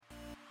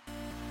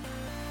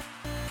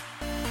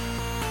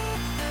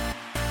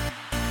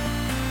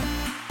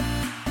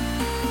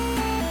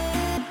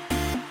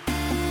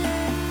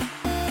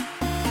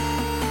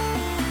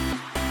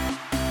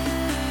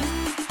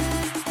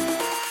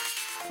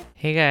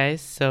Hey guys,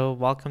 so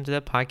welcome to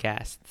the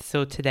podcast.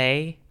 So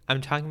today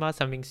I'm talking about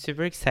something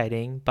super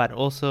exciting, but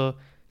also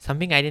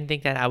something I didn't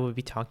think that I would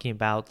be talking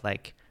about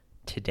like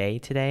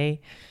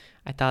today.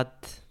 I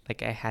thought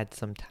like I had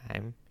some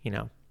time.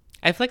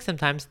 I feel like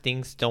sometimes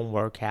things don't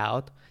work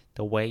out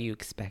the way you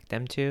expect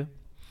them to.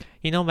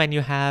 When you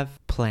have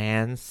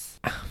plans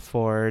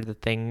for the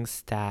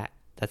things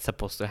that's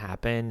supposed to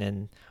happen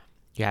and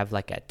you have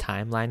like a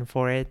timeline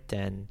for it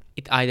and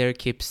it either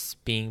keeps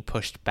being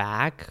pushed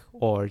back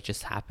or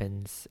just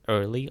happens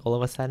early all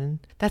of a sudden.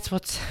 That's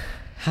what's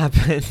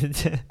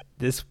happened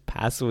this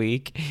past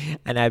week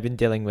and I've been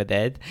dealing with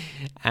it.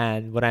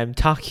 And what I'm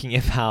talking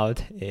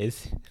about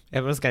is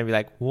everyone's going to be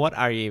like, what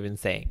are you even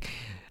saying?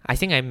 I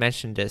think I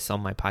mentioned this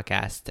on my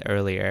podcast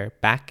earlier,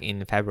 back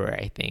in February,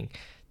 I think,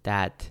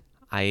 that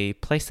I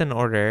placed an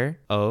order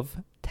of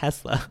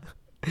Tesla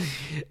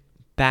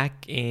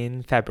back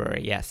in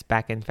February. Yes,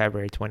 back in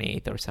February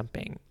 28th or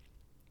something.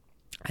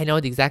 I know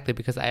it exactly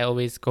because I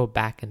always go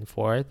back and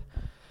forth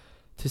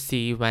to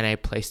see when I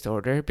placed the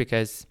order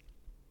because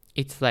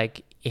it's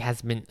like it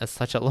has been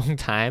such a long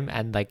time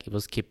and like it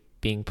was keep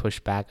being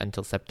pushed back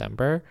until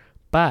September.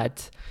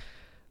 But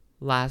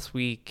last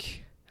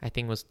week, I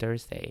think it was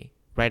Thursday,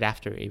 right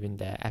after even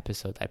the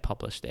episode I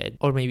published it,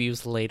 or maybe it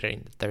was later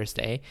in the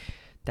Thursday,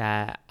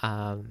 that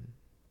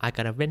I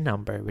got a VIN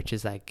number, which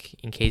is like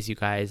in case you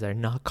guys are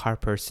not a car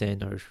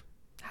person or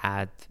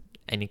had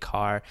any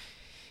car,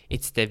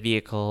 it's the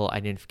vehicle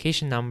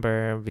identification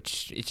number,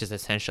 which is just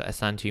essential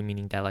assigned to you,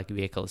 meaning that like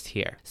vehicle is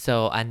here.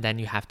 So and then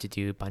you have to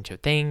do a bunch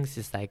of things.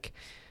 It's like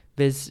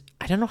this.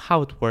 I don't know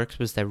how it works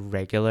with the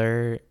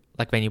regular,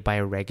 like when you buy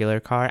a regular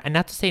car, and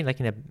not to say like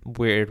in a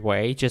weird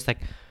way, just like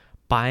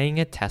buying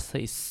a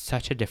Tesla is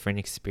such a different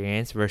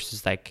experience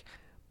versus like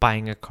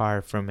buying a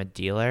car from a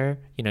dealer.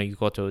 You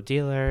go to a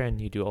dealer and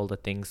you do all the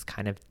things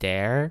kind of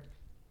there.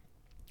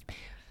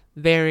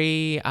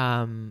 Very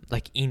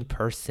like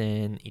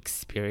in-person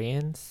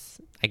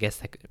experience, I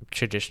guess, like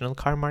traditional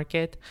car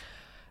market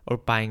or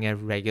buying a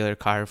regular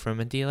car from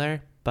a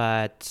dealer.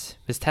 But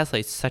with Tesla,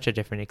 it's such a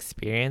different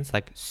experience,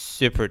 like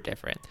super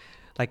different.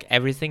 Like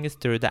everything is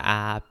through the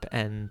app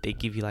and they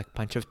give you like a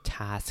bunch of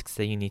tasks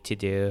that you need to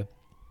do,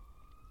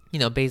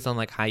 based on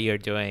like how you're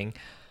doing.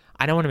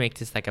 I don't want to make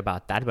this like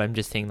about that, but I'm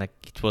just saying like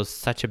it was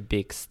such a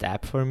big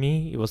step for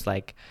me. It was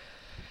like,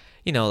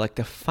 like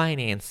the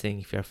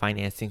financing, if you're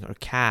financing or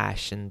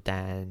cash, and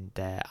then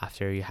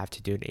after you have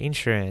to do the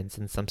insurance.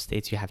 In some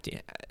states, you have to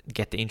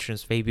get the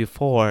insurance way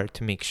before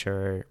to make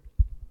sure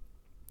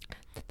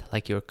that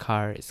like your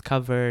car is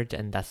covered,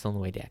 and that's the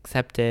only way they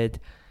accept it.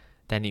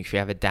 Then if you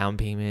have a down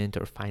payment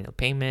or final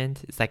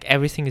payment, it's like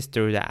everything is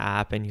through the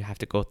app and you have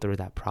to go through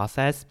that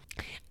process.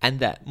 And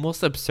the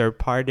most absurd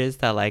part is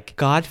that like,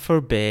 God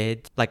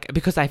forbid, like,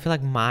 because I feel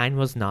like mine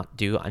was not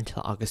due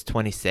until August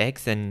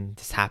 26th and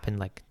this happened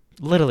like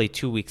literally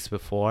 2 weeks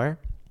before.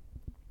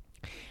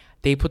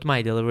 They put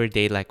my delivery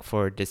date like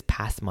for this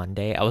past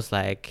Monday. I was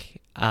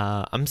like,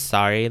 I'm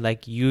sorry,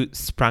 like you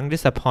sprung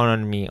this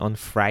upon me on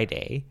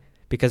Friday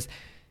because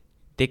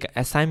they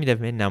assigned me the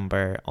VIN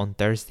number on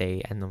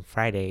Thursday, and on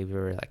Friday we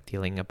were like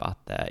dealing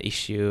about the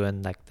issue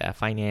and like the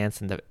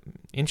finance and the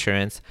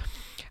insurance.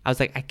 I was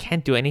like, I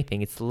can't do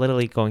anything. It's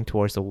literally going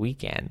towards a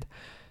weekend.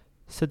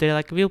 So they're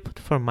like, we'll put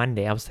for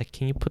Monday. I was like,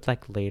 can you put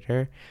like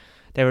later?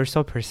 They were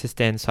so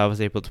persistent, so I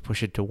was able to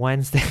push it to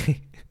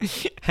Wednesday.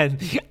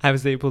 And I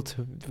was able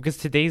to, because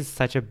today is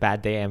such a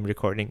bad day. I'm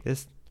recording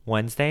this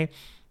Wednesday.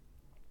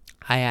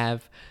 I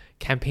have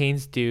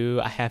campaigns due.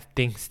 I have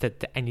things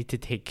that I need to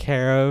take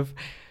care of.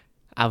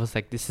 I was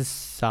like, this is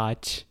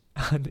such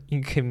an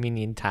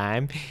inconvenient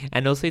time.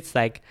 And also it's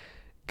like,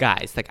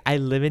 guys, like I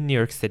live in New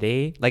York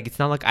City. Like it's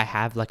not like I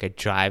have like a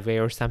driveway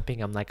or something.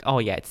 I'm like, oh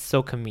yeah, it's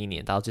so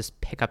convenient. I'll just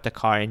pick up the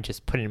car and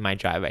just put it in my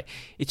driveway.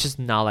 It's just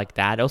not like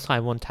that. Also, I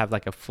want to have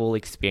like a full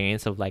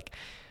experience of like,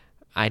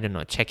 I don't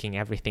know, checking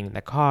everything in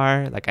the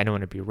car. Like I don't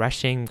want to be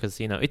rushing because,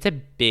 it's a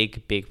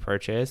big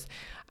purchase.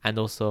 And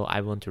also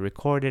I want to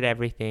record it,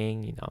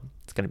 everything,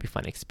 it's going to be a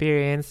fun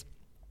experience.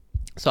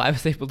 So I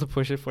was able to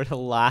push it for the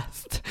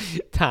last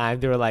time.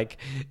 They were like,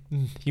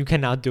 you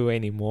cannot do it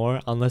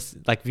anymore unless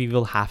like we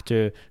will have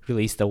to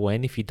release the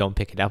win if you don't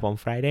pick it up on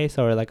Friday.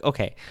 So we're like,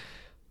 okay,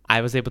 I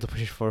was able to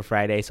push it for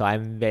Friday. So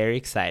I'm very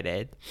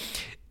excited.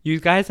 You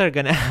guys are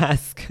going to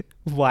ask,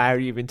 why are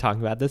you even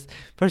talking about this?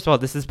 First of all,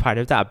 this is part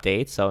of the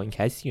update. So in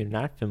case you're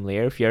not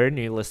familiar, if you're a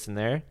new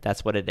listener,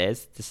 that's what it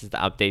is. This is the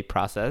update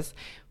process.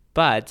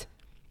 But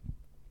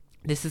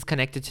this is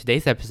connected to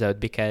today's episode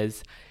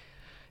because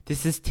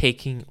this is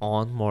taking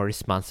on more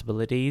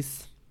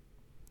responsibilities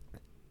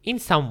in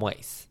some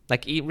ways.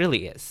 Like it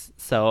really is.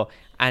 So,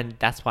 and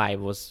that's why I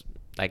was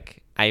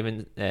like, I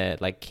even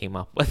like came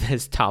up with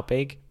this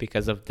topic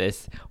because of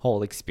this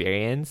whole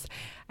experience.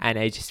 And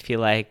I just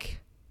feel like,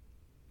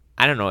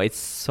 I don't know, it's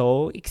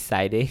so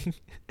exciting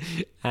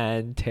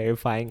and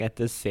terrifying at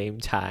the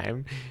same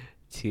time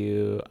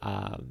to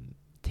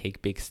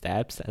take big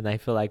steps. And I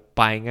feel like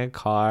buying a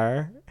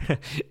car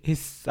is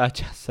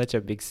such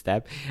a big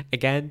step.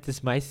 Again,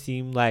 this might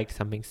seem like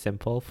something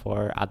simple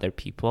for other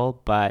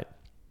people, but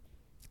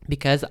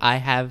because I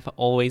have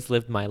always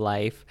lived my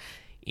life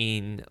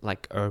in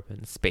like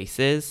urban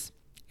spaces,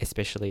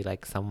 especially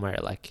like somewhere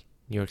like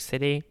New York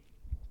City.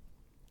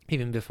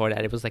 Even before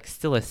that, it was like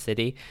still a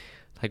city,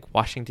 like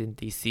Washington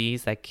D.C.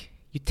 is like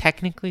you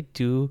technically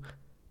do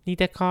need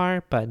a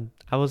car, but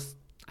I was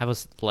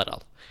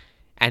little,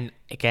 and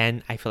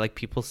again, I feel like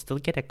people still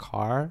get a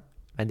car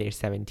when they're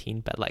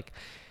 17, but like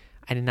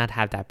I did not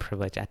have that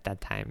privilege at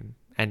that time.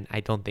 And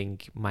I don't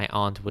think my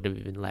aunt would have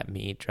even let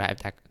me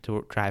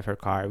drive her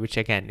car, which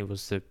again, it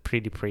was a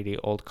pretty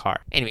old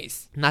car.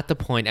 Anyways, not the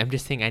point. I'm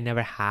just saying I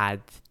never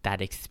had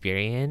that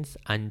experience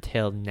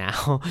until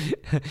now.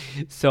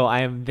 So I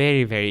am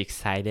very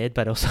excited,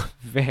 but also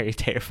very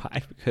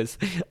terrified because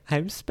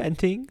I'm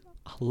spending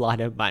a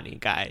lot of money,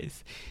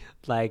 guys.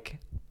 Like,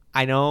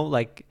 I know,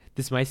 like,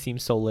 this might seem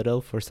so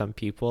little for some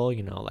people,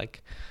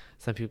 like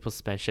some people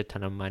spend shit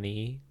ton of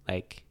money,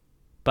 like,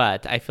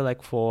 but I feel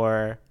like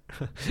for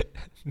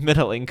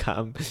middle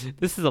income,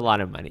 this is a lot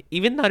of money.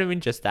 Even not even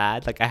just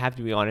that, like I have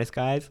to be honest,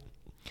 guys.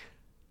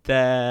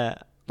 The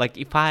like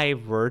if I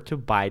were to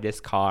buy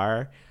this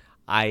car,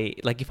 I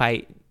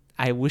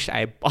wish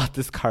I bought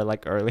this car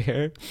like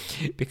earlier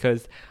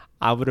because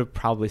I would have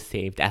probably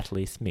saved at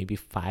least maybe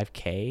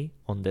 5K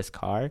on this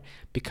car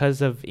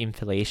because of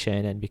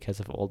inflation and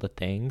because of all the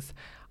things.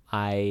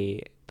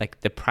 I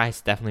like the price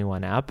definitely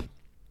went up.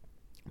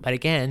 But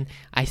again,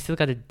 I still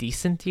got a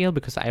decent deal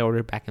because I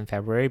ordered back in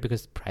February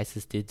because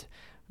prices they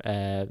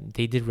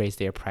did raise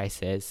their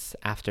prices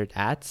after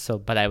that. So,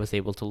 but I was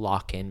able to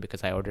lock in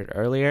because I ordered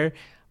earlier,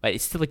 but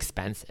it's still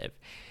expensive.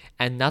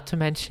 And not to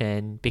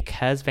mention,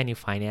 because when you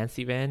finance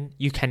even,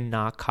 you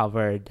cannot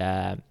cover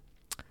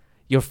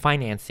your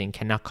financing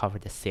cannot cover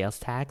the sales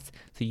tax.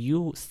 So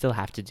you still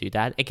have to do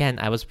that. Again,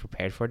 I was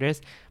prepared for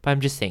this, but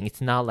I'm just saying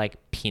it's not like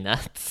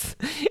peanuts.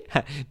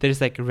 There's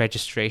like a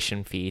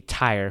registration fee,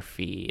 tire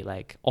fee,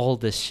 like all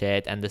this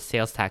shit and the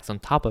sales tax on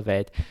top of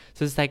it.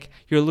 So it's like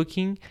you're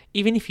looking,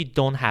 even if you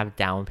don't have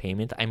down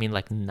payment, I mean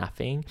like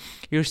nothing,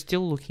 you're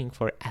still looking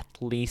for at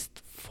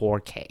least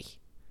 4K.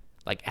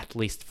 Like at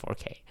least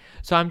 4K.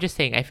 So I'm just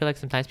saying, I feel like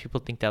sometimes people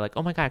think that like,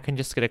 oh my God, I can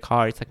just get a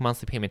car. It's like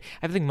monthly payment.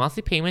 I feel like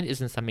monthly payment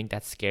isn't something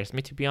that scares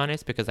me, to be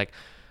honest, because like,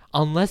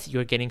 unless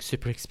you're getting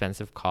super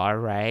expensive car,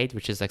 right?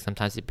 Which is like,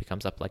 sometimes it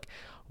becomes up like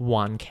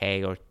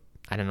 1K or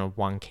I don't know,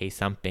 1K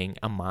something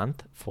a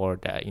month for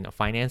the,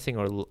 financing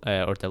or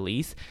the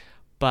lease.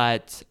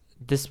 But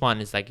this one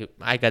is like,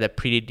 I got a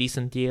pretty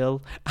decent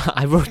deal.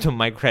 I worked on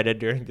my credit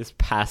during this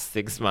past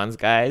 6 months,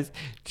 guys,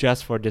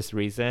 just for this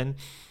reason.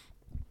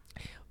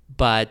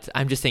 But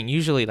I'm just saying,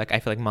 usually, like, I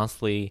feel like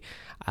monthly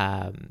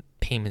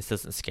payments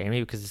doesn't scare me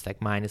because it's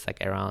like mine is like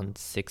around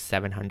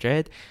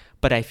 600-700.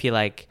 But I feel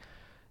like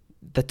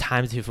the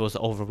times if it was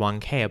over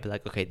 1K, I'd be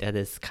like, okay, that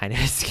is kind of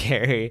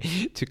scary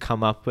to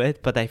come up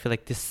with. But I feel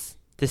like this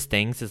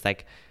things is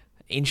like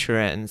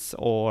insurance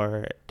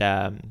or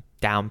the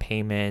down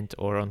payment,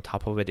 or on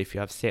top of it, if you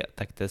have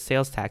like the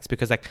sales tax,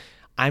 because like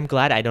I'm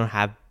glad I don't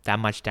have that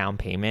much down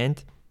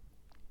payment.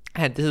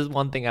 And this is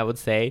one thing I would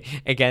say.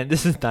 Again,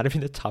 this is not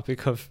even the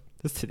topic of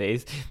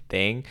today's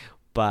thing,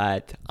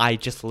 but I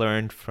just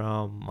learned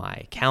from my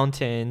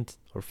accountant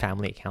or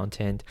family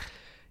accountant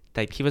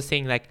that he was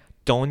saying like,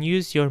 don't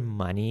use your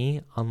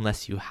money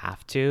unless you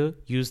have to.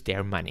 Use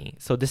their money.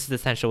 So this is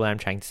essentially what I'm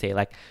trying to say.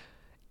 Like,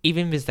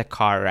 even with the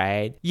car,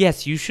 right?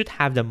 Yes, you should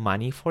have the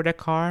money for the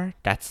car.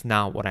 That's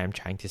not what I'm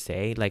trying to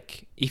say.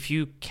 Like, if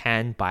you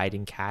can buy it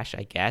in cash,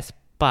 I guess.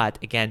 But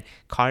again,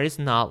 car is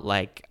not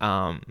like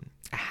a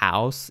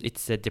house.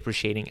 It's a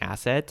depreciating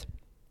asset.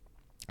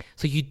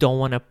 So you don't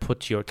want to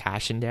put your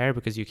cash in there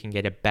because you can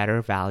get a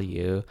better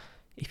value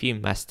if you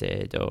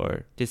invested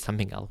or did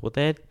something else with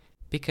it.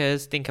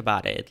 Because think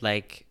about it,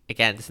 like,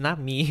 again, it's not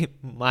me,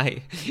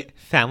 my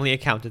family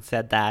accountant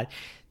said that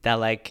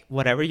like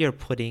whatever you're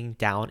putting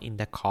down in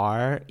the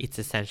car, it's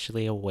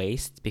essentially a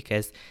waste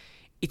because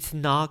it's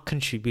not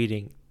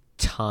contributing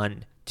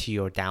ton to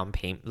your down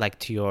payment, like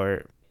to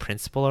your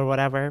principal or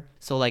whatever.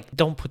 So like,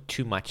 don't put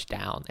too much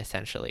down,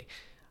 essentially.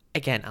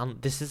 Again,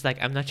 this is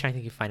like, I'm not trying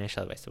to give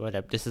financial advice or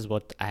whatever. This is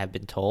what I have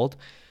been told.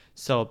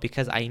 So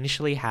because I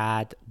initially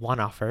had one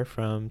offer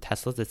from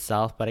Tesla's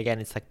itself, but again,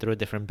 it's like through a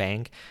different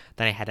bank.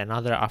 Then I had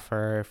another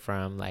offer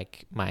from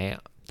like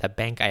the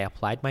bank I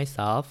applied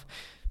myself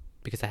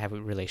because I have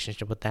a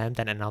relationship with them.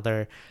 Then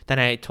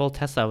I told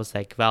Tesla, I was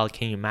like, well,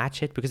 can you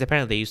match it? Because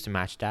apparently they used to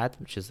match that,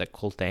 which is a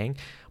cool thing.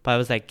 But I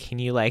was like, can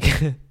you like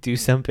do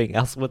something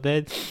else with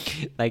it?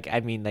 Like, I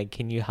mean, like,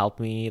 can you help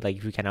me? Like,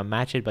 if you cannot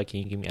match it, but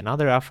can you give me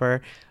another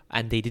offer?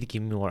 And they did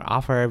give me more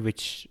offer,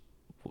 which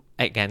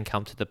again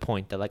come to the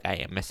point that like I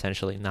am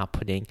essentially not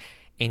putting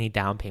any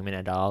down payment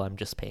at all. I'm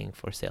just paying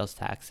for sales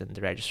tax and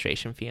the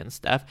registration fee and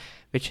stuff,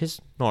 which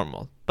is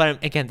normal.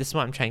 But again, this is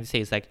what I'm trying to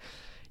say is like,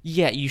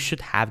 yeah, you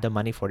should have the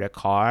money for the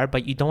car,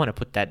 but you don't want to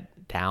put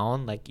that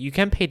down. Like, you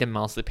can pay the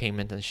monthly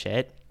payment and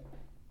shit.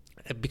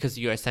 because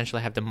you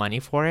essentially have the money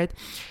for it.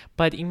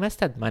 But invest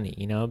that money,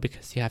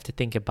 because you have to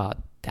think about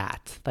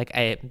that. Like,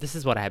 this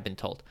is what I have been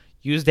told: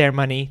 use their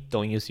money,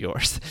 don't use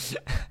yours,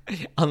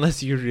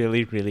 unless you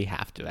really, really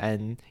have to.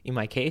 And in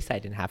my case, I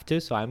didn't have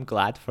to, so I'm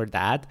glad for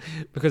that,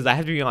 because I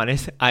have to be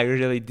honest, I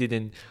really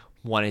didn't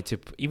want it to,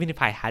 even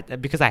if I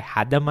had, because I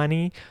had the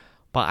money,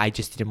 but I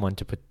just didn't want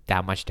to put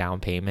that much down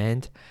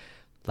payment.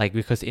 Like,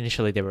 because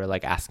initially they were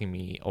like asking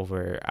me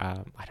over,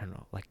 I don't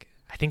know, like,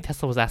 I think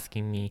Tesla was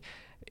asking me,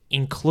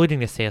 including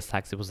the sales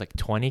tax, it was like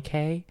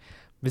 20K.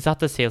 Without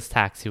the sales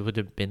tax, it would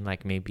have been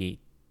like maybe,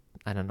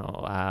 I don't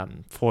know,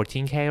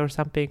 14K or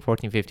something,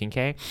 14,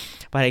 15K.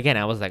 But again,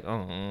 I was like,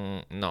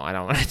 oh, no, I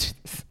don't want to do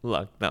this.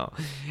 Look, no.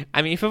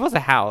 I mean, if it was a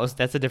house,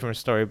 that's a different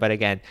story. But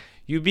again,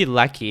 you'd be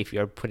lucky if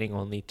you're putting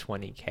only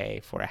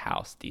 20K for a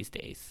house these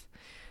days.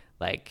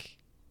 Like,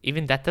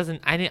 even that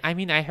doesn't, I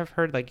mean, I have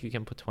heard like you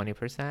can put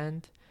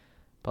 20%.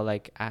 But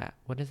like,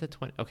 what is it?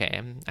 20? Okay,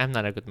 I'm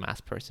not a good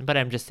math person, but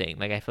I'm just saying,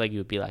 like, I feel like you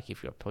would be lucky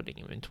if you're putting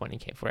even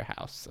 20K for a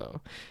house.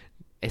 So,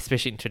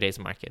 especially in today's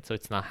market, so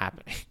it's not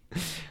happening.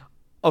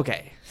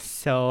 Okay,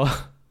 so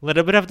a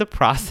little bit of the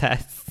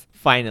process.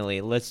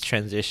 Finally, let's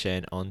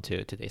transition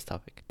onto today's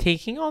topic.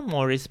 Taking on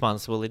more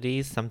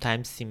responsibilities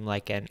sometimes seem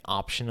like an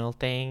optional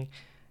thing,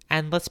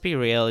 and let's be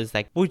real, is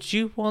like, would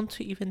you want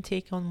to even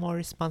take on more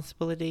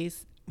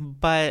responsibilities?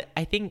 But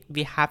I think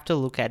we have to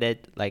look at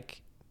it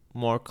like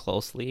more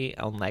closely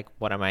on like,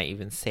 what am I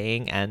even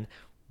saying and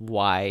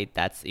why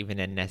that's even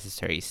a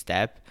necessary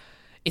step.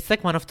 It's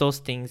like one of those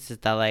things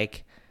that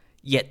like,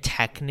 yet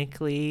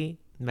technically,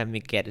 when we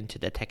get into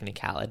the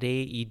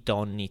technicality, you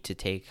don't need to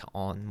take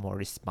on more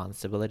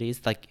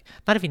responsibilities. Like,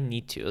 not even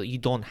need to, you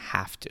don't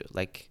have to.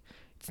 Like,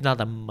 it's not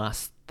a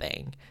must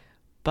thing.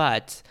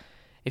 But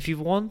if you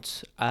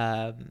want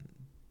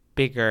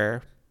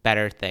bigger,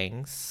 better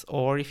things,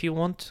 or if you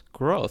want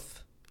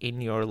growth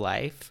in your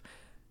life,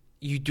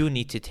 you do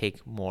need to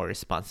take more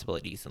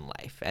responsibilities in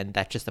life, and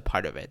that's just a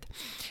part of it.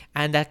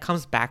 And that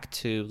comes back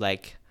to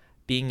like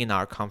being in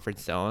our comfort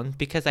zone,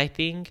 because I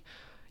think,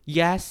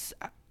 yes,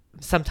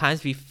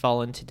 sometimes we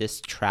fall into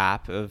this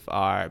trap of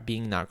our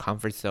being in our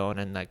comfort zone,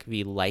 and like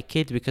we like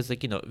it because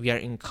like, we are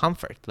in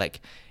comfort.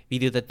 Like, we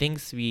do the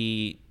things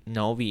we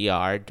know we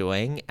are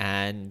doing,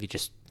 and we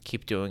just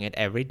keep doing it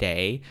every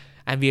day,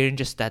 and we're in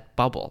just that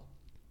bubble.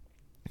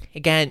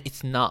 Again,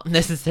 it's not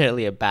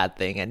necessarily a bad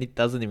thing, and it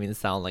doesn't even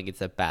sound like it's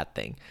a bad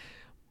thing.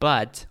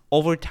 But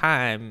over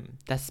time,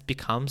 that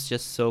becomes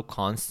just so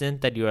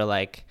constant that you're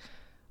like,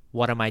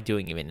 what am I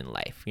doing even in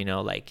life?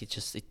 Like,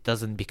 it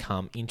doesn't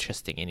become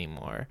interesting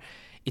anymore.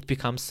 It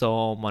becomes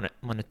so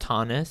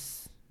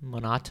monotonous.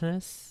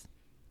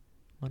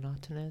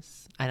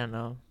 I don't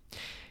know.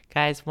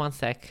 Guys, one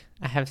sec.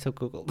 I have to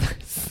Google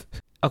this.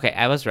 Okay,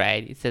 I was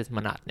right. It says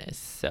monotonous.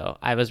 So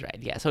I was right.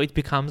 Yeah. So it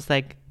becomes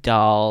like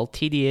dull,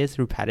 tedious,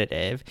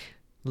 repetitive,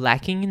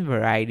 lacking in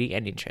variety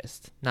and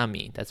interest. Not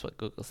me. That's what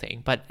Google's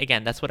saying. But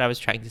again, that's what I was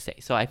trying to say.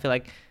 So I feel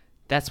like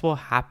that's what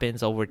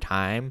happens over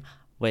time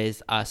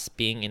with us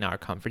being in our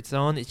comfort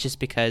zone. It's just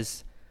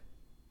because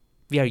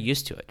we are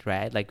used to it,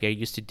 right? Like, we are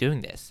used to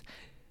doing this.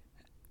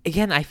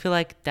 Again, I feel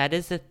like that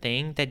is a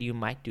thing that you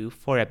might do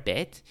for a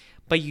bit,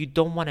 but you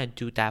don't want to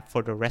do that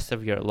for the rest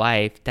of your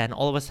life. Then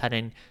all of a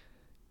sudden,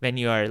 when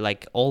you are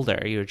like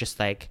older, you're just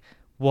like,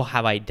 what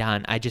have I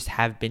done? I just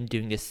have been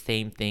doing the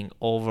same thing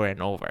over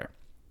and over.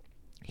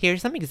 Here are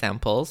some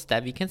examples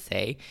that we can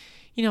say,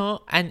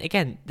 and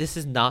again, this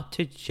is not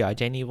to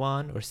judge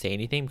anyone or say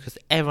anything, because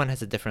everyone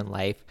has a different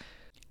life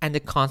and the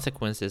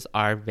consequences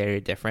are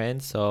very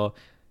different. So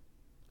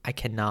I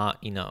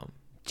cannot,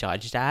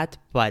 judge that,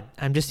 but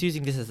I'm just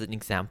using this as an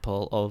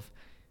example of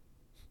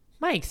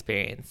my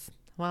experience.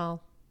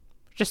 Well,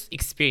 just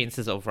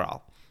experiences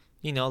overall.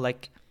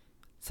 Like,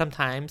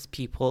 sometimes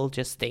people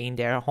just stay in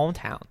their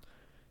hometown.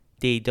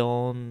 They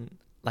don't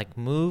like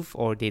move,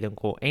 or they don't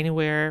go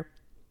anywhere.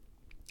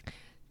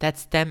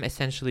 That's them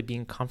essentially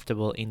being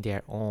comfortable in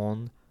their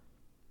own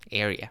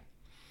area.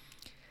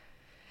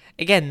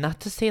 Again, not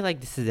to say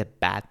like this is a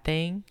bad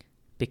thing,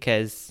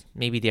 because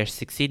maybe they're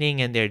succeeding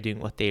and they're doing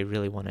what they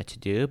really wanted to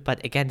do.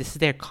 But again, this is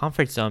their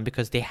comfort zone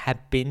because they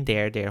have been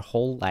there their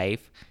whole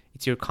life.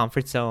 It's your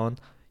comfort zone.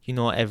 You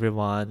know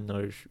everyone,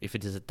 or if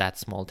it is that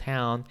small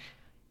town,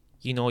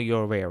 you know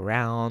your way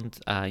around.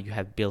 You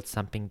have built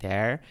something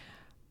there.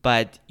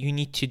 But you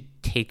need to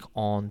take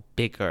on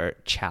bigger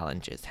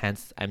challenges.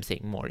 Hence, I'm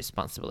saying more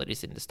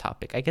responsibilities in this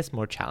topic. I guess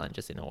more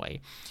challenges in a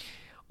way.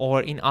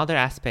 Or in other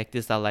aspects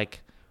is that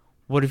like,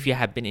 what if you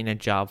have been in a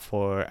job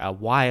for a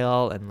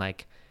while and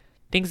like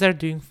things are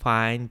doing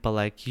fine, but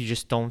like you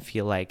just don't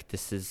feel like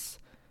this is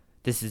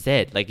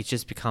it. Like, it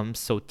just becomes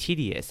so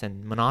tedious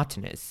and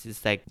monotonous.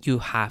 It's like you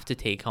have to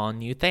take on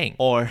new things.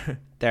 Or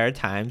there are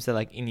times that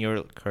like in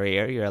your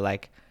career,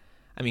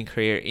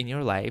 career in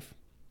your life,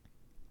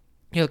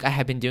 you're like, I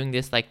have been doing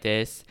this like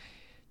this.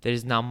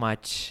 There's not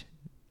much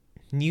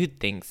new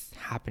things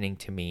happening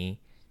to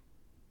me.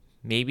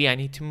 Maybe I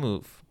need to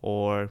move,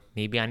 or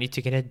maybe I need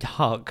to get a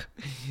dog,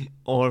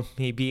 or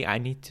maybe I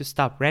need to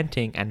stop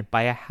renting and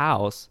buy a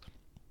house.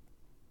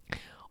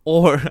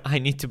 or I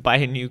need to buy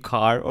a new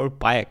car or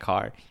buy a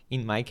car.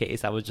 In my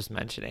case, I was just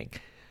mentioning.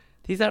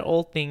 These are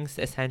all things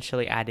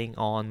essentially adding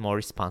on more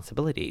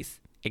responsibilities.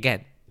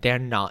 Again, they're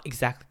not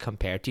exactly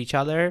compared to each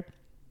other,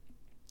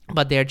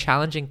 but they're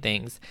challenging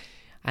things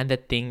and the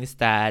things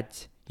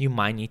that you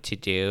might need to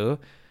do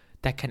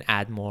that can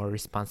add more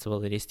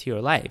responsibilities to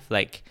your life.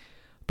 Like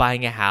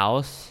buying a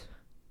house,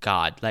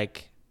 God,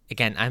 like,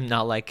 again, I'm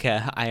not like,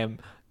 I am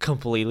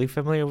completely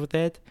familiar with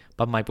it,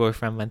 but my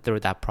boyfriend went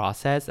through that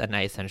process and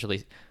I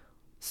essentially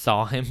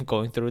saw him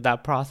going through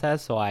that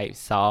process. So I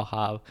saw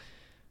how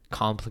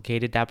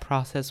complicated that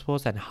process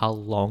was and how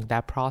long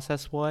that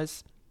process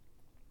was.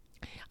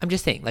 I'm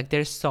just saying, like,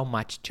 there's so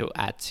much to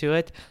add to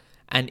it.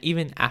 And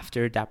even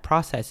after that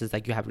process is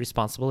like you have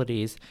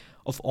responsibilities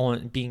of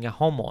being a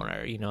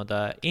homeowner, you know,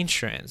 the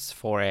insurance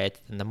for it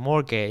and the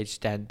mortgage,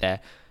 then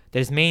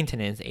there's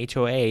maintenance,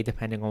 HOA,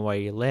 depending on where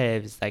you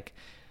live. It's like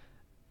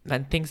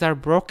when things are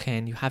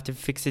broken, you have to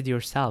fix it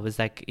yourself. It's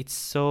like, it's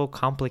so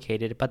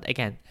complicated. But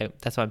again,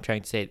 that's what I'm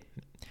trying to say.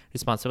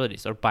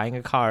 Responsibilities. Or buying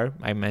a car,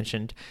 I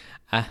mentioned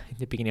in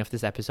the beginning of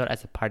this episode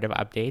as a part of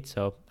update,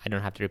 so I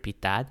don't have to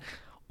repeat that.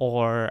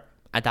 Or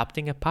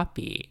adopting a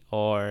puppy,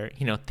 or,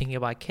 you know, thinking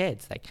about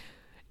kids. Like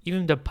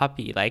even the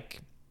puppy,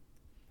 like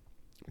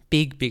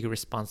big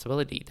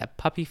responsibility. That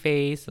puppy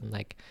phase, and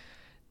like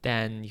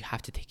then you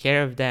have to take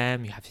care of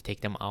them, you have to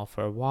take them out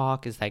for a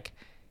walk. Is like,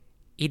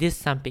 it is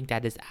something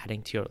that is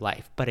adding to your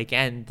life. But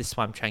again, this is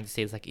what I'm trying to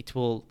say, is like it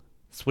will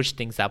switch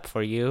things up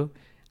for you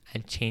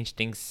and change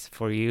things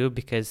for you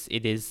because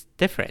it is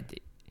different.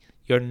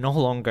 You're no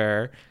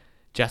longer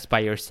just by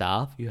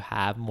yourself. You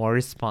have more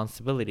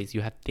responsibilities. You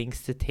have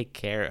things to take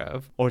care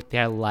of, or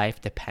their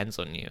life depends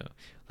on you.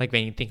 Like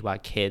when you think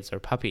about kids or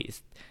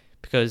puppies,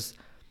 because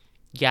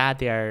yeah,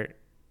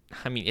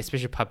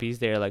 especially puppies,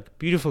 they're like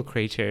beautiful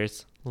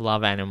creatures,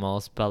 love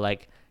animals, but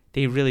like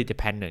they really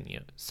depend on you.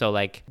 So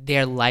like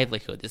their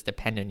livelihood is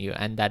dependent on you,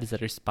 and that is a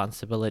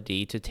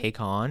responsibility to take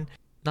on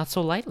not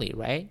so lightly,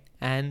 right?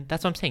 And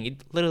that's what I'm saying.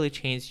 It literally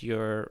changed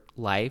your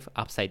life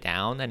upside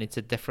down, and it's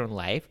a different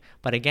life.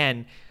 But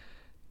again,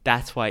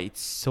 that's why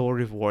it's so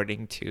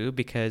rewarding too,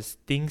 because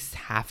things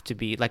have to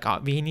be like,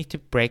 we need to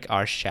break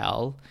our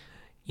shell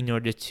in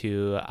order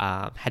to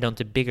head on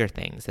to bigger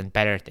things and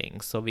better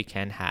things, so we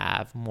can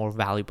have more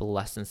valuable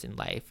lessons in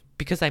life.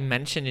 Because I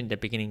mentioned in the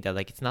beginning that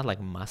like it's not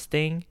like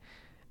musting,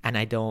 and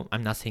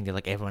I'm not saying that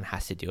like everyone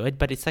has to do it,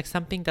 but it's like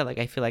something that like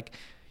I feel like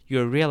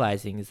you're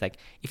realizing is like,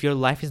 if your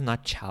life is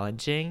not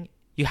challenging,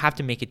 you have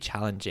to make it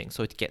challenging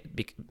so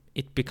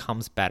it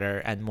becomes better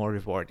and more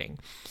rewarding.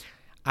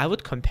 I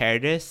would compare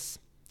this,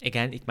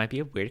 again, it might be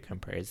a weird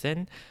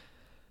comparison,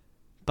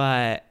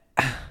 but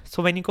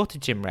so when you go to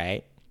gym,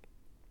 right?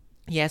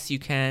 Yes, you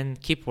can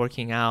keep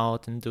working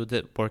out and do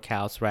the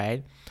workouts,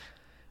 right?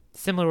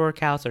 Similar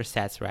workouts or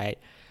sets, right?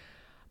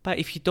 But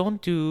if you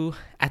don't do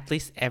at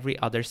least every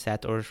other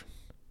set, or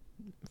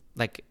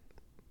like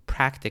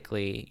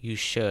practically you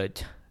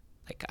should,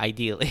 like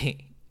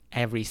ideally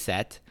every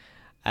set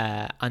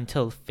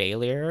until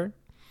failure,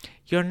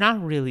 you're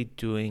not really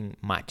doing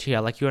much. Yeah,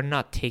 like you're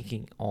not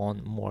taking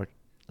on more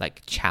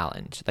like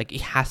challenge. Like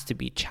it has to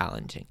be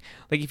challenging.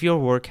 Like if your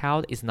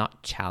workout is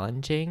not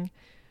challenging,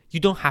 you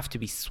don't have to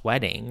be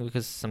sweating,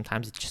 because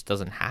sometimes it just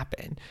doesn't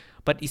happen.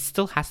 But it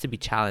still has to be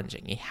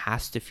challenging. It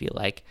has to feel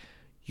like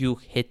you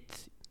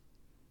hit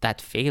that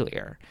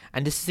failure.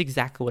 And this is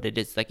exactly what it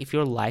is. Like if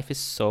your life is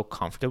so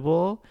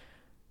comfortable,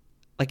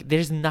 like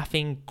there's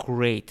nothing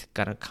great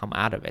gonna come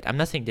out of it. I'm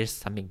not saying there's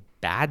something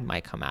bad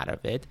might come out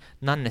of it,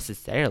 not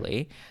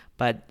necessarily,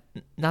 but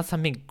not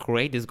something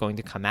great is going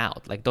to come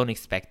out. Like don't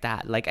expect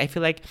that. Like I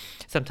feel like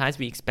sometimes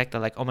we expect that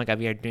like, oh my god,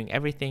 we are doing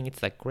everything,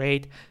 it's like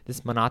great,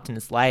 this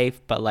monotonous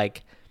life, but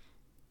like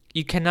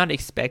you cannot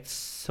expect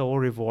so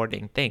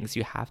rewarding things.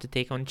 You have to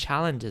take on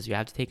challenges, you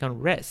have to take on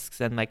risks,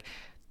 and like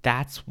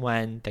that's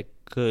when the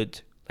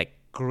good, like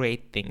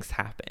great things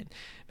happen.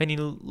 When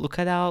you look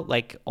at out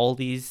like all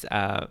these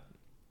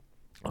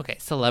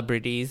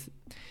celebrities,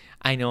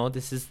 I know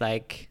this is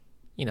like,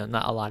 you know,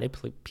 not a lot of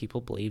people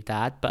believe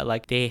that, but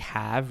like they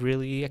have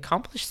really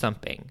accomplished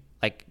something.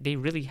 Like they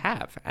really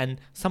have.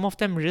 And some of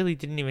them really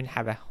didn't even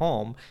have a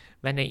home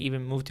when they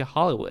even moved to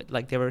Hollywood.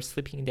 Like they were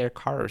sleeping in their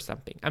car or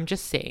something. I'm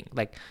just saying,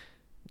 like,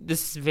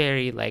 this is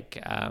very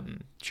like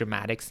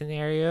dramatic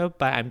scenario,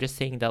 but I'm just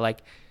saying that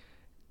like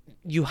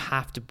you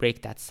have to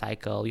break that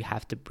cycle. You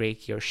have to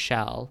break your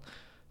shell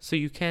so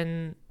you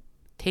can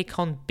take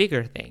on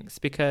bigger things,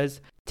 because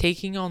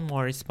taking on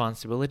more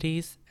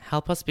responsibilities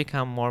help us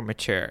become more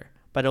mature,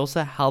 but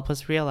also help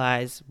us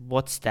realize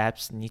what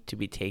steps need to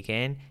be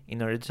taken in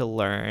order to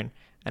learn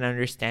and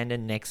understand the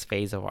next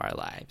phase of our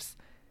lives.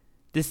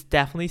 This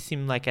definitely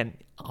seemed like an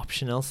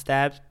optional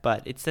step,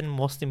 but it's the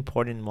most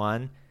important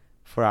one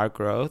for our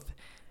growth.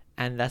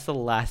 And that's the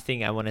last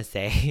thing I want to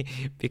say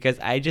because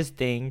I just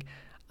think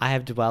I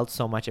have dwelled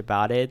so much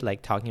about it,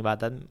 like talking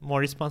about that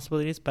more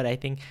responsibilities, but I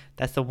think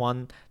that's the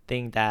one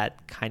thing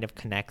that kind of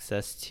connects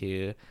us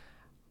to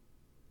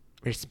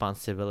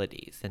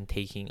responsibilities and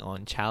taking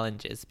on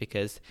challenges,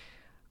 because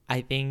I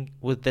think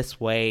with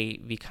this way,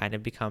 we kind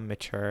of become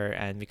mature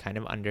and we kind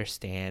of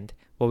understand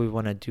what we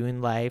want to do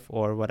in life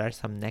or what are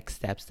some next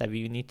steps that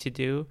we need to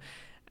do.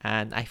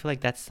 And I feel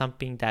like that's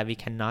something that we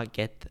cannot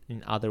get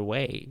in other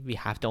way. We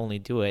have to only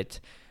do it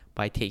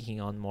by taking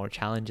on more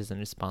challenges and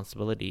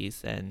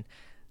responsibilities. And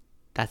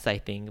that's, I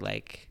think,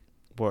 like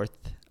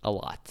worth a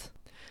lot.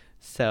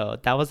 So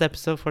that was the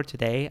episode for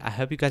today. I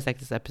hope you guys like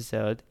this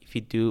episode. If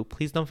you do,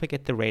 please don't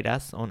forget to rate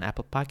us on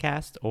Apple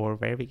Podcast or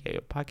wherever you get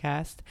your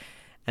podcast.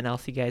 And I'll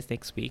see you guys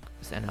next week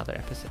with another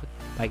episode.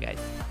 Bye,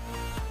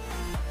 guys.